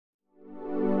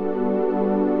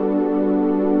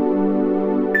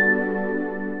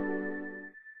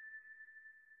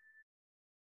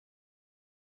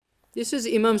This is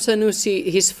Imam Sanusi,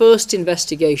 his first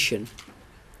investigation,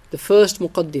 the first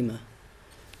Muqaddima,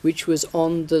 which was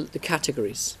on the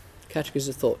categories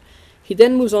of thought. He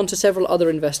then moves on to several other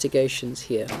investigations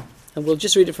here, and we'll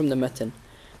just read it from the matan.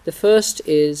 The first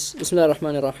is Bismillah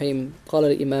ar-Rahman ar-Rahim. قال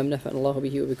الإمام نفعنا الله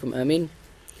به وبكم آمين.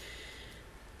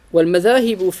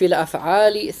 والمذاهب في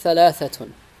الأفعال ثلاثة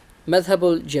مذهب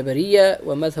الجبرية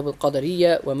ومذهب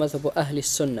القدرية ومذهب أهل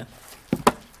السنة.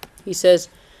 He says,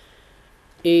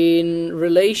 in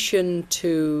relation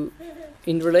to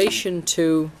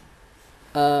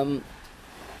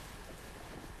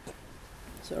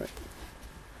sorry,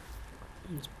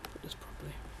 let's put this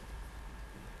properly.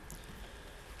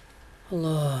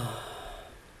 Allah.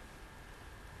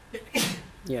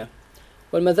 Yeah.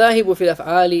 والمذاهب في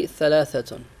الأفعال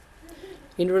ثلاثة.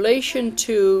 In relation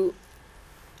to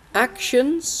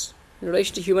actions, in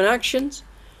relation to human actions,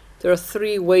 there are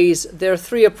three ways, there are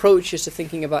three approaches to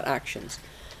thinking about actions.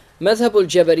 مذهب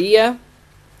الجبرية,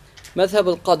 مذهب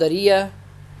القدرية,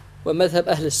 ومذهب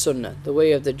أهل السنة. The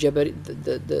way of the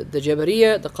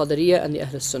Jabariyya, the Qadariyya, and the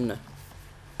Ahl al-Sunnah.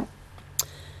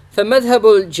 فمذهب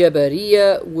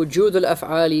الجبرية وجود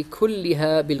الأفعال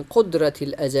كلها بالقدرة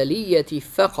الأزلية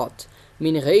فقط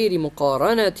من غير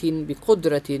مقارنة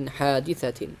بقدرة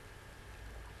حادثة.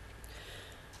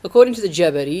 According to the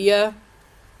Jabariyya,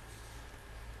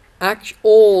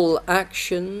 all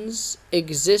actions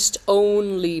exist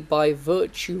only by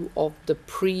virtue of the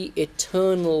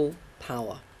pre-eternal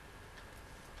power.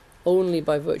 Only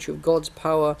by virtue of God's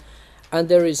power, and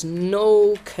there is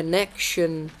no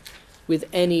connection with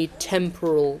any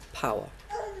temporal power.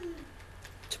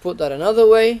 To put that another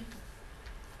way,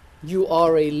 you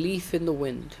are a leaf in the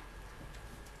wind.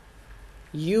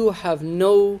 You have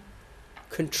no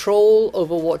control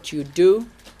over what you do.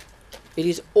 It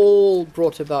is all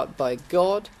brought about by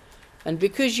God, and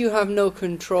because you have no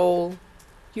control,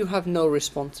 you have no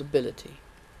responsibility.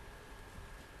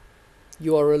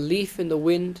 You are a leaf in the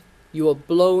wind. You are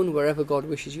blown wherever God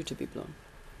wishes you to be blown,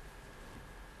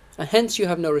 and hence you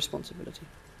have no responsibility.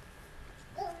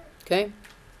 Okay?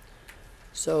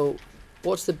 So,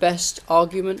 what's the best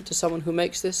argument to someone who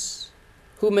makes this?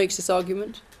 Who makes this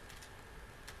argument?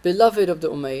 Beloved of the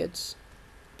Umayyads,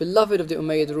 beloved of the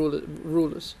Umayyad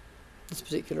rulers. This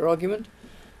particular argument,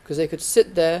 because they could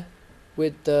sit there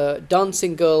with the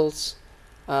dancing girls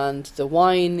and the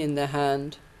wine in their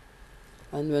hand,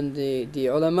 and when the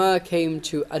ulama came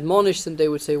to admonish them, they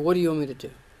would say, what do you want me to do?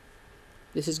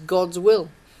 This is God's will.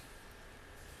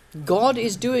 God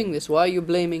is doing this. Why are you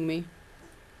blaming me?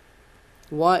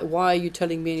 Why are you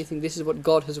telling me anything? This is what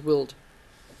God has willed.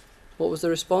 What was the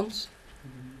response?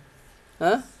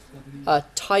 Huh? A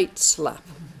tight slap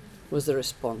was the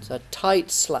response. A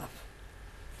tight slap.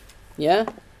 Yeah?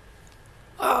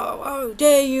 Oh, how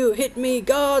dare you hit me,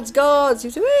 gods. You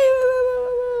say,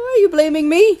 why are you blaming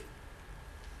me?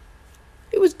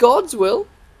 It was God's will.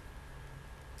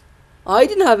 I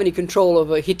didn't have any control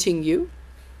over hitting you.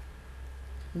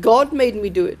 God made me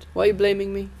do it. Why are you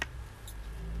blaming me?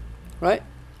 Right?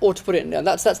 Or to put it in there,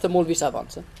 that's the Maulvi Sahib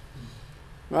answer.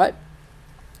 Right?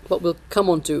 But we'll come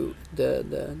on to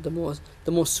the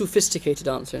more sophisticated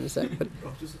answer in a sec. But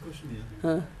just a question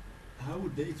here. How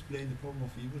would they explain the problem of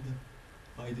evil then?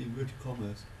 By the inverted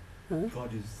commas,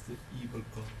 God is the evil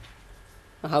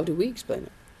God. How do we explain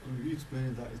it? When we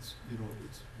explain that it's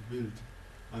willed,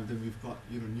 and then we've got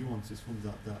nuances from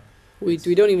that.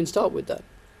 We don't even start with that.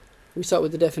 We start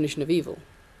with the definition of evil.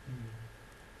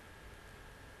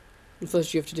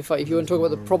 First, you have to define. If you want to talk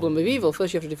about the problem of evil,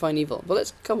 first you have to define evil. But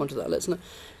let's come on to that. Let's not,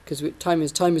 because time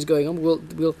is going on.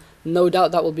 We'll no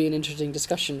doubt that will be an interesting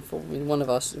discussion for one of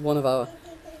our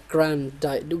grand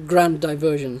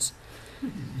diversions.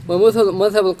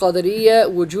 ومذهب القدرية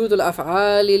وجود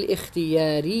الأفعال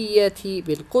الاختيارية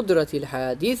بالقدرة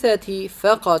الحادثة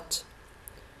فقط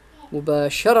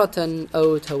مباشرة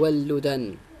أو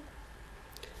تولدا.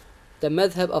 The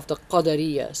madhab of the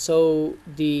Qadariyya, so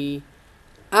the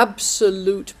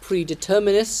absolute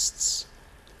predeterminists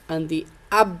and the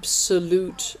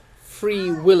absolute free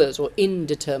willers or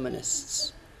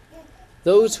indeterminists.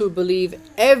 Those who believe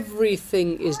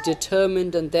everything is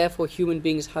determined and therefore human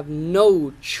beings have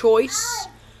no choice.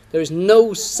 There is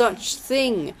no such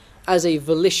thing as a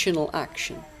volitional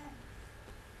action.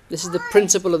 This is the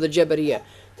principle of the Jabariyya.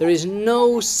 There is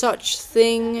no such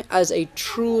thing as a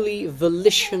truly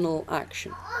volitional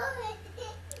action.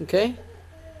 Okay?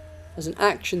 As an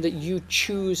action that you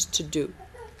choose to do.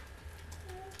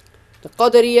 The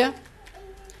Qadariyya,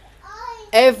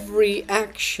 every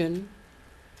action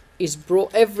is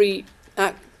brought, every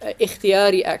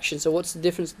ikhtiyari action. So what's the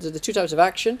difference? The two types of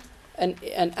action. An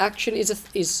action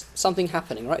is something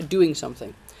happening, right? Doing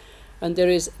something. And there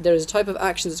is a type of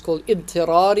action that's called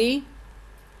idtirari,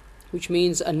 which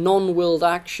means a non-willed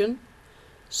action.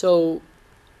 So,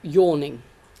 yawning,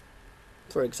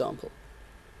 for example,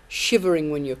 shivering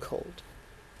when you're cold.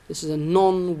 This is a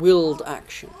non-willed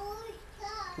action,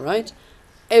 right?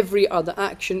 Every other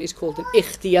action is called an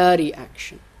ikhtiyari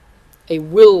action, a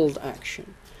willed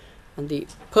action. And the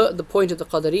point of the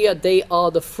Qadariyah, they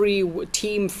are the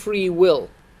team free will,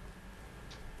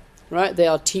 right? They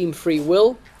are team free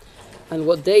will. And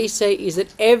what they say is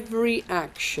that every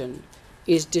action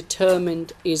is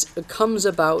determined, comes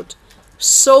about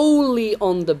solely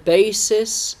on the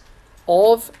basis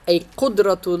of a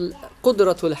qudratul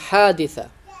haditha,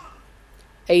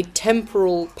 a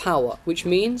temporal power, which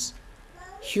means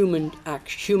human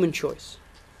choice.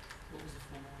 What was the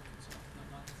form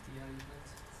of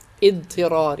it?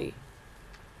 Idtirari.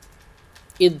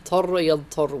 Idtarra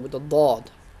yadtar with a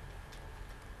dad.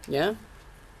 Yeah?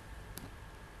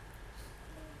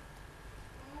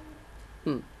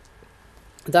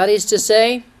 That is to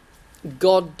say,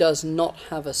 God does not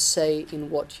have a say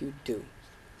in what you do.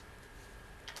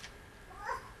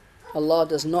 Allah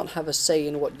does not have a say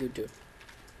in what you do.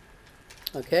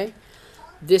 Okay?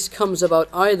 This comes about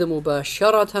either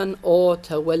mubasharatan or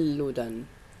tawalludan.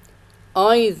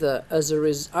 Either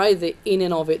in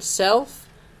and of itself,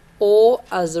 or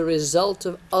as a result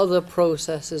of other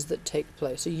processes that take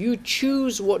place. So you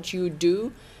choose what you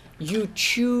do, you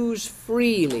choose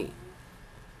freely.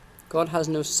 God has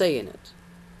no say in it.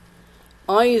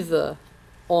 Either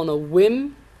on a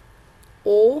whim,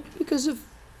 or because of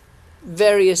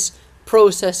various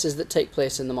processes that take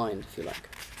place in the mind, if you like.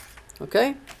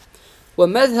 Okay?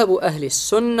 ومذهب أهل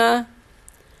السنة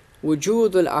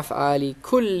وجود الأفعال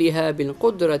كلها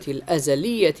بالقدرة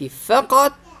الأزلية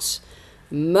فقط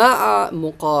مع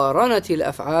مقارنة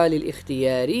الأفعال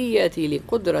الاختيارية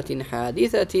لقدرة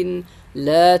حادثة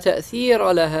لا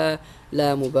تأثير لها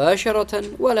لا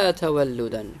مباشرة ولا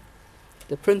تولدا.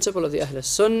 The principle of the Ahl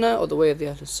Sunnah, or the way of the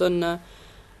Ahl Sunnah,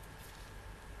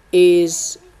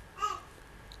 is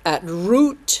at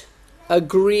root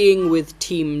agreeing with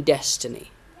team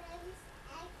destiny.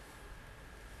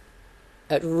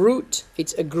 At root,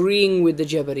 it's agreeing with the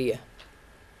Jabariyah.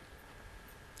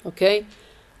 Okay?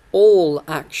 All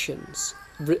actions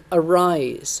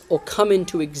arise or come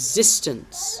into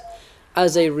existence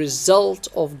as a result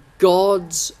of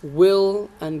God's will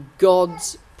and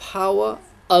God's power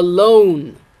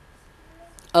alone.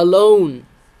 Alone.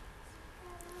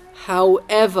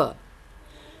 However,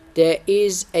 there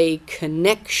is a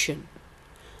connection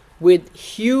with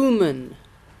human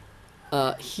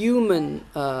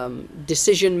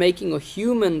decision making or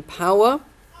human power,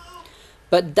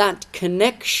 but that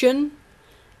connection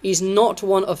is not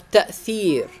one of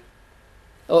ta'thir.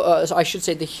 I should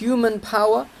say the human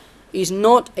power is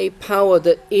not a power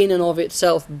that in and of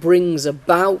itself brings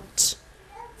about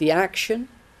the action,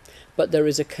 but there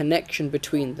is a connection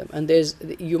between them. And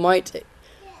you might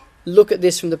look at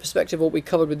this from the perspective of what we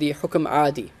covered with the hukm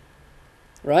adi,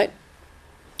 right?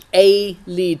 A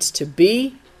leads to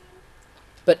B,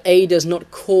 but A does not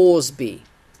cause B.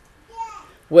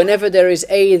 Whenever there is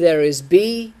A, there is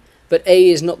B, but A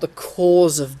is not the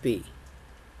cause of B.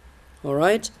 All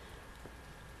right?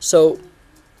 So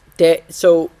there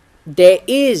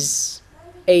is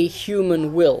a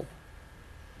human will.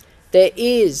 There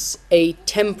is a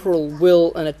temporal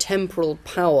will and a temporal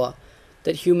power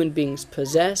that human beings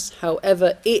possess.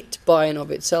 However, it by and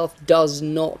of itself does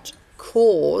not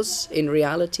cause, in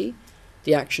reality,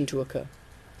 the action to occur.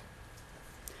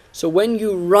 So when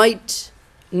you write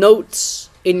notes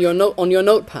on your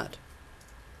notepad,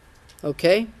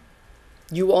 okay,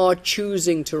 you are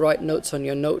choosing to write notes on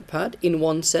your notepad in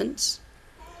one sense,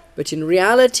 but in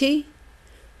reality,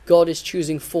 God is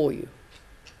choosing for you.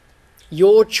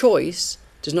 Your choice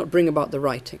does not bring about the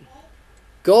writing.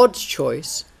 God's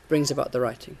choice brings about the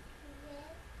writing.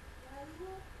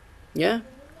 Yeah?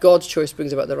 God's choice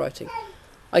brings about the writing.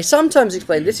 I sometimes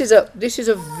explain this is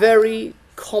a very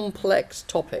complex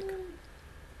topic.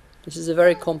 This is a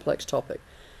very complex topic.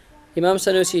 Imam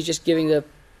Sanusi is just giving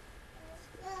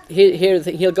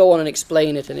he'll go on and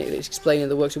explain it, and explain in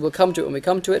the works. We'll come to it when we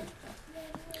come to it.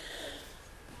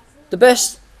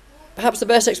 Perhaps the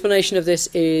best explanation of this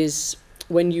is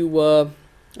when you were,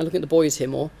 I'm looking at the boys here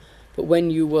more, but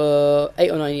when you were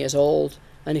 8 or 9 years old,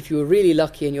 and if you were really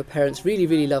lucky and your parents really,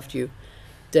 really loved you,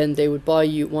 then they would buy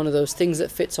you one of those things that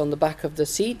fits on the back of the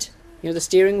seat. You know, the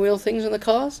steering wheel things on the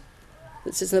cars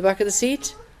that sits in the back of the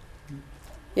seat?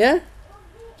 Yeah?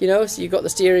 You know, so you got the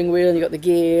steering wheel and you got the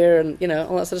gear and, you know,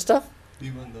 all that sort of stuff.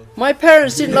 My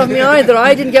parents didn't love me either.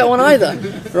 I didn't get one either,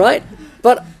 right?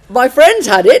 But my friends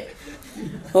had it,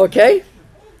 okay?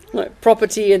 Right,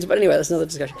 property, but anyway, that's another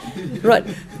discussion. Right,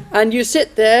 and you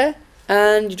sit there,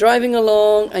 and you're driving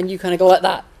along, and you kind of go like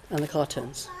that, and the car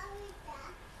turns.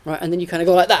 Right, and then you kind of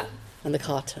go like that, and the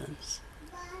car turns.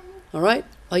 All right,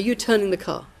 are you turning the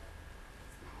car?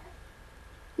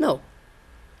 No,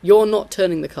 you're not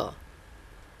turning the car.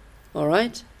 All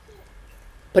right,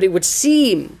 but it would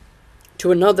seem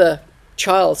to another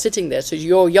child sitting there, so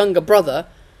your younger brother,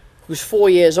 who's 4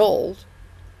 years old,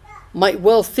 might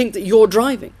well think that you're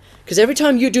driving. Because every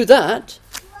time you do that,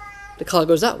 the car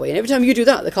goes that way. And every time you do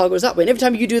that, the car goes that way. And every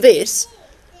time you do this,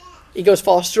 it goes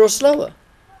faster or slower.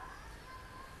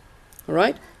 All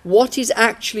right? What is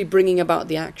actually bringing about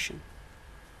the action?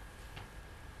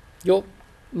 Your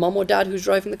mum or dad who's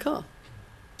driving the car.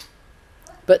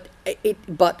 But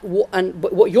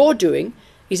what you're doing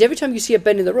is every time you see a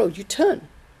bend in the road, you turn.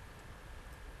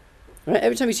 All right?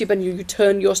 Every time you see a bend, you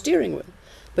turn your steering wheel.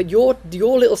 But your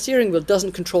little steering wheel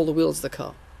doesn't control the wheels of the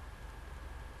car.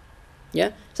 Yeah?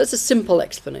 So that's a simple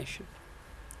explanation.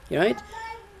 Right?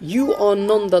 You are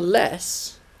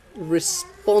nonetheless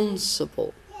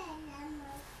responsible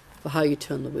for how you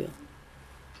turn the wheel.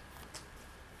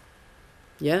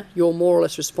 Yeah? You're more or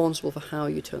less responsible for how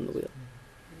you turn the wheel.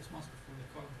 You're responsible for the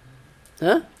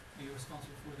car. Huh? You're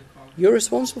responsible for the car. You're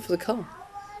responsible for the car.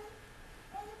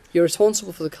 You're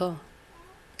responsible for the car.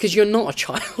 Because you're not a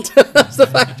child. That's the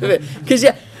fact of it. Because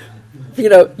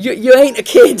you ain't a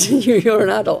kid. You're an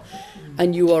adult.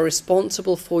 And you are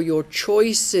responsible for your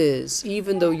choices,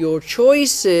 even though your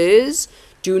choices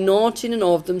do not in and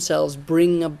of themselves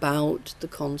bring about the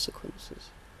consequences.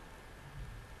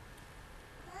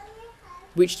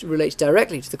 Which relates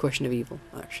directly to the question of evil,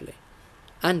 actually.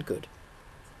 And good.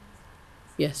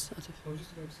 Yes, Atif? I was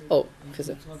just about to say, Oh,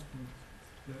 because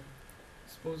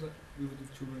suppose that we were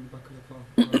the children in the back of the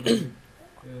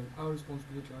car. Our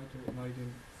responsibility, I thought, lied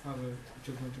in have a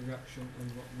judgmental reaction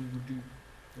and what we would do.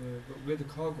 But where the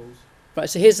car goes... Right,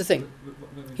 so here's the thing.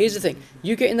 Here's the thing.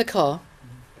 You get in the car,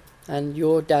 and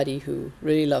your daddy, who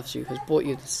really loves you, has bought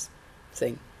you this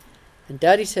thing. And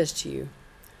daddy says to you,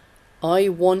 I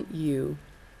want you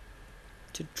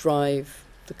to drive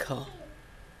the car.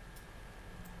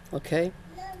 Okay?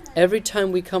 Every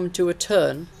time we come to a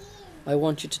turn, I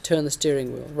want you to turn the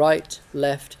steering wheel. Right,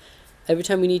 left. Every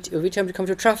time we come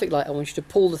to a traffic light, I want you to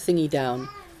pull the thingy down.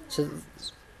 So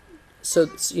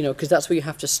because that's where you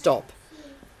have to stop.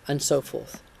 And so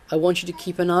forth. I want you to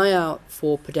keep an eye out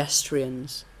for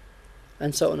pedestrians.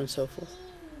 And so on and so forth.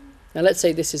 Now let's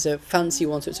say this is a fancy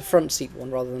one, so it's a front seat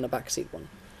one rather than a back seat one.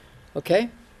 Okay?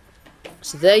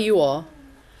 So there you are,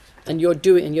 and you're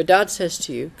doing, and your dad says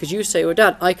to you, because you say, well,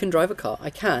 Dad, I can drive a car. I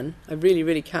can. I really,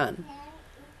 really can.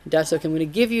 And Dad says, okay, I'm going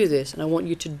to give you this, and I want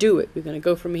you to do it. We're going to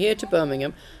go from here to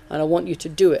Birmingham, and I want you to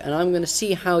do it, and I'm going to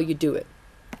see how you do it.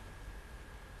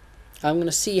 I'm going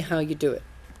to see how you do it.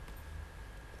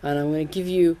 And I'm going to give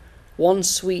you 1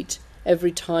 sweet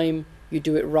every time you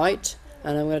do it right,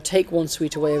 and I'm going to take 1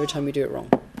 sweet away every time you do it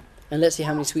wrong. And let's see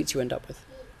how many sweets you end up with.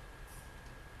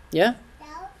 Yeah?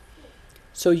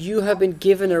 So you have been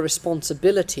given a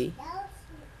responsibility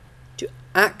to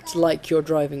act like you're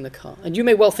driving the car. And you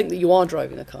may well think that you are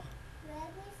driving the car.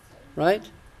 Right?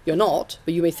 You're not,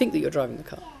 but you may think that you're driving the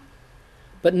car.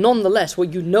 But nonetheless,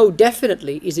 what you know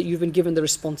definitely is that you've been given the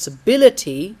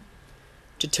responsibility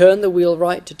to turn the wheel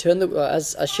right, to turn the,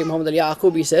 as Shaykh Muhammad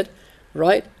al-Yaqubi said,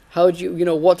 right? How do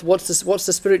you, what's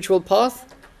the spiritual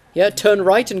path? Yeah, turn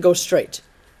right and go straight,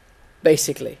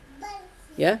 basically.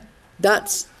 Yeah,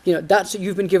 that's what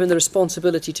you've been given the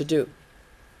responsibility to do.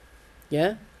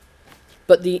 Yeah,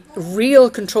 but the real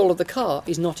control of the car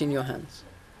is not in your hands.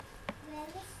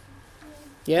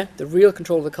 Yeah, the real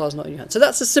control of the car is not in your hands. So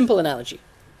that's a simple analogy.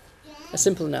 A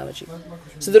simple analogy.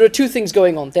 So there are 2 things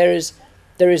going on. There is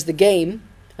the game,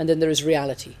 and then there is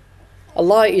reality.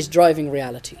 Allah is driving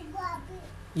reality.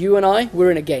 You and I,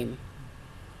 we're in a game.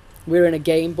 We're in a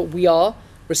game, but we are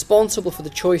responsible for the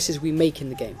choices we make in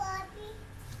the game.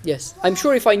 Yes, I'm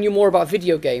sure if I knew more about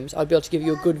video games, I'd be able to give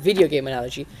you a good video game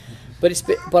analogy.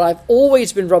 But I've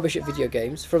always been rubbish at video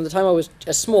games. From the time I was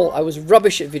small, I was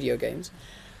rubbish at video games.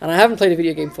 And I haven't played a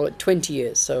video game for like 20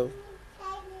 years, so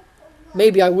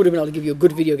maybe I would have been able to give you a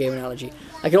good video game analogy.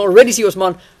 I can already see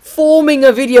Osman forming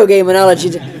a video game analogy.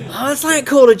 It's like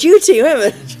Call of Duty,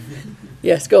 remember?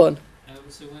 Yes, go on.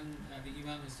 So when the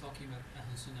Imam is talking about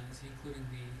Ahl Sunnah, is he including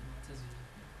the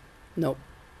Mu'tazila? No.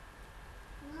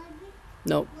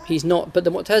 No, he's not. But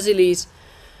the Mu'tazilis,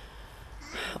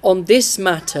 on this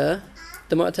matter,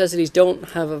 the Mu'tazilis don't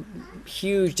have a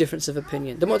huge difference of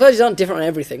opinion. The Mu'tazilis aren't different on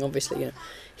everything, obviously.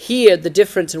 Here, the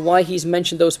difference and why he's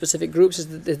mentioned those specific groups is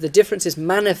that the difference is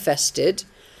manifested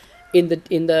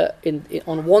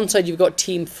on one side you've got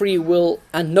team free will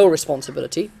and no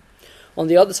responsibility. On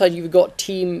the other side you've got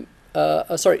team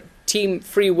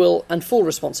free will and full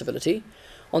responsibility.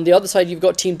 On the other side you've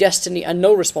got team destiny and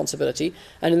no responsibility.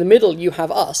 And in the middle you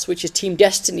have us, which is team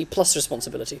destiny plus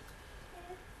responsibility.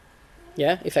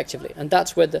 Yeah, effectively. And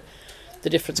that's where the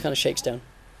difference kind of shakes down.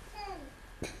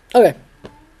 Okay.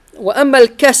 وَأَمَّا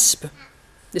الْكَسْبِ.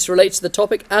 This relates to the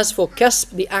topic. As for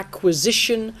kasb, the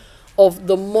acquisition of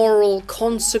the moral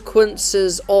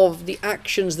consequences of the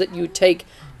actions that you take,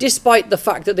 despite the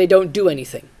fact that they don't do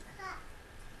anything.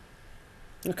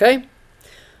 Okay?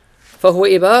 فهو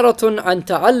عبارة عن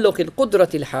تعلق القدرة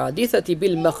الحادثة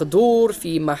بالمقدور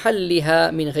في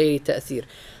محلها من غير تأثير.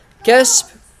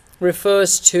 Kasb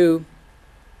refers to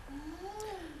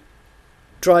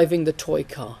driving the toy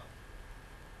car.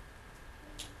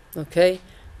 Okay?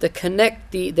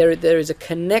 There is a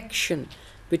connection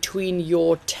between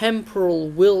your temporal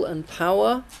will and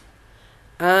power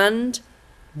and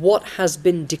what has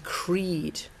been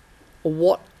decreed, or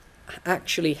what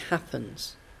actually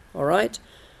happens, all right,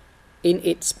 in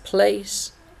its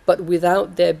place, but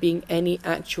without there being any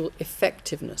actual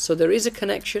effectiveness. So there is a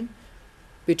connection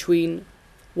between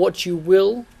what you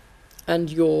will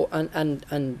and your and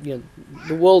you know,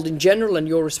 the world in general, and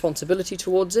your responsibility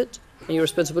towards it, and your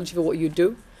responsibility for what you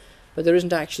do. But there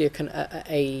isn't actually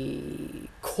a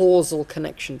causal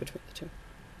connection between the two.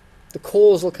 The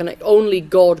causal only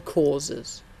God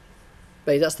causes.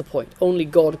 But that's the point. Only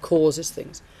God causes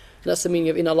things. And that's the meaning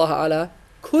of Inna Allah ala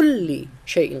kulli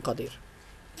shay'in qadir.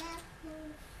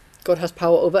 God has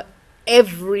power over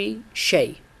every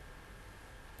shay.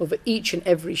 Over each and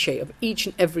every shay. Over each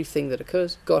and everything that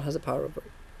occurs, God has a power over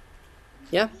it.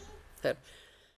 Yeah? There.